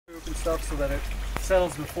group and stuff so that it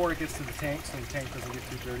settles before it gets to the tank, so the tank doesn't get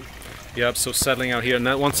too dirty. Yep, so settling out here, and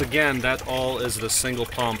that once again, that all is the single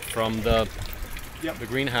pump from the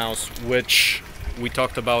greenhouse, which we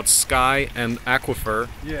talked about sky and aquifer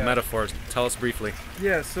metaphors. Tell us briefly.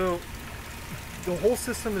 Yeah, so the whole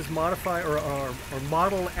system is modified or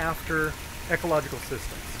modeled after ecological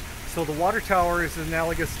systems. So the water tower is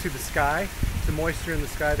analogous to the sky, to moisture in the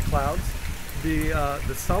sky, the clouds. The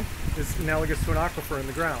sump is analogous to an aquifer in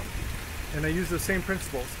the ground. And I use the same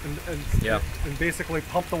principles and basically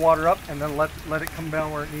pump the water up and then let it come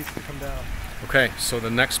down where it needs to come down. Okay, so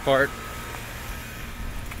the next part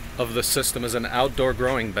of the system is an outdoor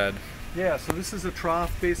growing bed. Yeah, so this is a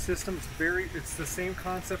trough-based system. It's the same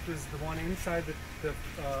concept as the one inside the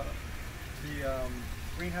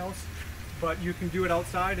greenhouse, but you can do it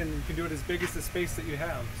outside and you can do it as big as the space that you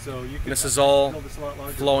have. So you can. This is all build this a lot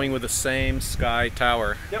larger. Flowing with the same sky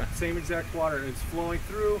tower. Yep, same exact water. It's flowing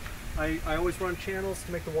through. I always run channels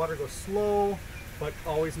to make the water go slow, but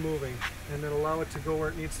always moving, and then allow it to go where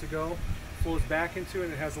it needs to go. Flows back into it.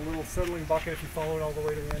 It has a little settling bucket. If you follow it all the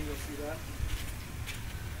way to the end, you'll see that.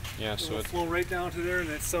 Yeah, so it'll flow right down to there, and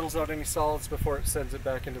it settles out any solids before it sends it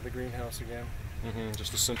back into the greenhouse again.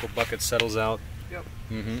 Just a simple bucket settles out. Yep.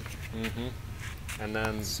 And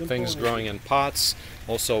then things growing in pots.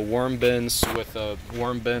 Also worm bins with a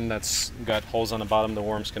worm bin that's got holes on the bottom. The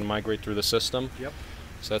worms can migrate through the system. Yep.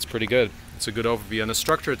 So that's pretty good. It's a good overview. And the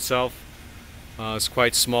structure itself is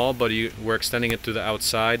quite small, but we're extending it to the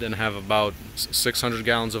outside and have about 600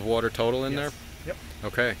 gallons of water total in there. Yep.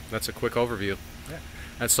 Okay, that's a quick overview. Yeah.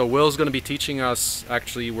 And so Will's going to be teaching us,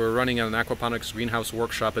 actually we're running an aquaponics greenhouse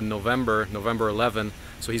workshop in November 11,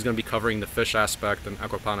 so he's going to be covering the fish aspect and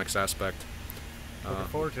aquaponics aspect. Looking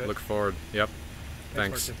forward to it. Look forward, yep.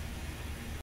 Thanks. Martin.